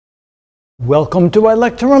Welcome to our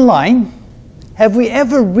lecture online. Have we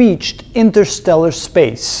ever reached interstellar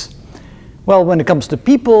space? Well, when it comes to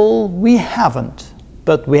people, we haven't.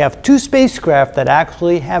 But we have two spacecraft that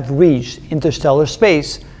actually have reached interstellar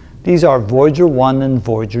space. These are Voyager 1 and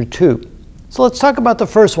Voyager 2. So let's talk about the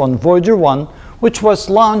first one, Voyager 1, which was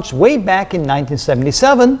launched way back in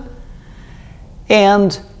 1977.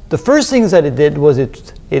 And the first things that it did was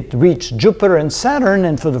it reached Jupiter and Saturn,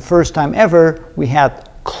 and for the first time ever, we had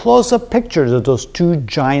close-up pictures of those two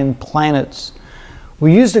giant planets.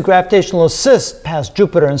 We used the gravitational assist past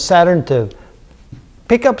Jupiter and Saturn to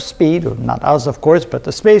pick up speed, or not us of course, but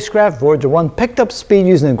the spacecraft, Voyager 1, picked up speed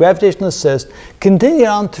using the gravitational assist, continued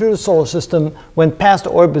on through the solar system, went past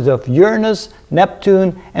the orbits of Uranus,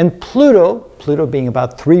 Neptune, and Pluto, Pluto being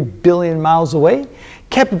about 3 billion miles away,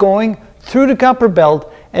 kept going through the Kuiper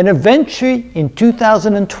Belt, and eventually in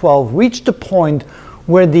 2012 reached the point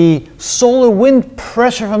where the solar wind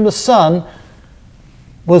pressure from the sun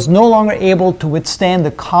was no longer able to withstand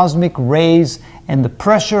the cosmic rays and the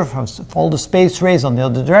pressure from all the space rays on the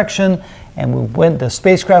other direction, and the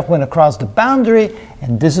spacecraft went across the boundary,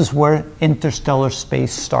 and this is where interstellar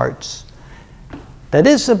space starts. That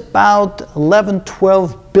is about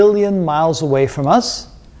 11-12 billion miles away from us.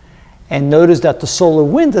 And notice that the solar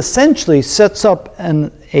wind essentially sets up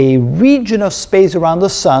a region of space around the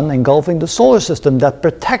sun, engulfing the solar system, that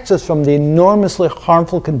protects us from the enormously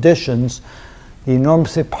harmful conditions, the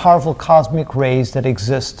enormously powerful cosmic rays that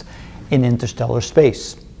exist in interstellar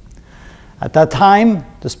space. At that time,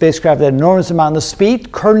 the spacecraft had an enormous amount of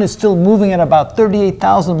speed. Current is still moving at about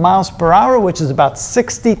 38,000 miles per hour, which is about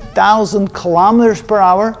 60,000 kilometers per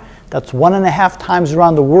hour. That's 1.5 times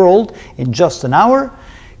around the world in just an hour.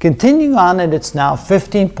 Continuing on, and it's now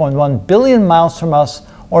 15.1 billion miles from us,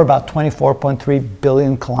 or about 24.3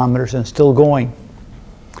 billion kilometers, and still going.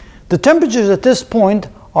 The temperatures at this point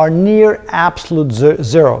are near absolute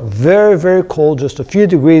zero. Very, very cold, just a few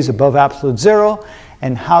degrees above absolute zero.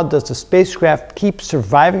 And how does the spacecraft keep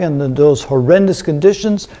surviving under those horrendous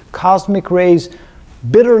conditions? Cosmic rays,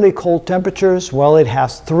 bitterly cold temperatures. Well, it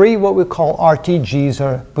has three what we call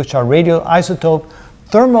RTGs, which are radioisotope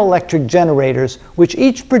thermoelectric generators, which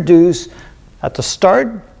each produce at the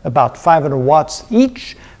start about 500 watts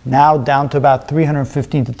each, now down to about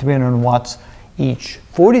 315 to 300 watts each.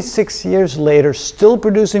 46 years later, still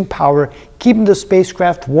producing power, keeping the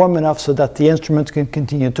spacecraft warm enough so that the instruments can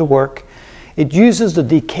continue to work. It uses the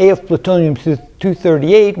decay of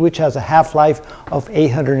plutonium-238, which has a half-life of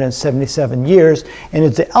 877 years, and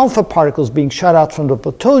it's the alpha particles being shot out from the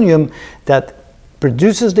plutonium that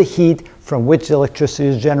produces the heat from which the electricity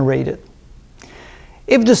is generated.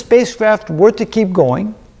 If the spacecraft were to keep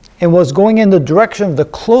going and was going in the direction of the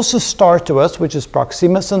closest star to us, which is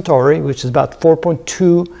Proxima Centauri, which is about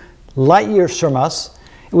 4.2 light years from us,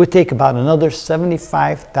 it would take about another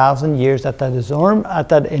 75,000 years at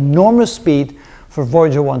that enormous speed for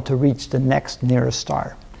Voyager 1 to reach the next nearest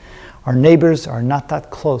star. Our neighbors are not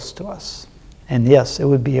that close to us. And yes, it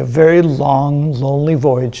would be a very long, lonely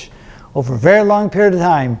voyage over a very long period of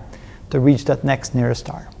time to reach that next nearest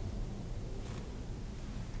star.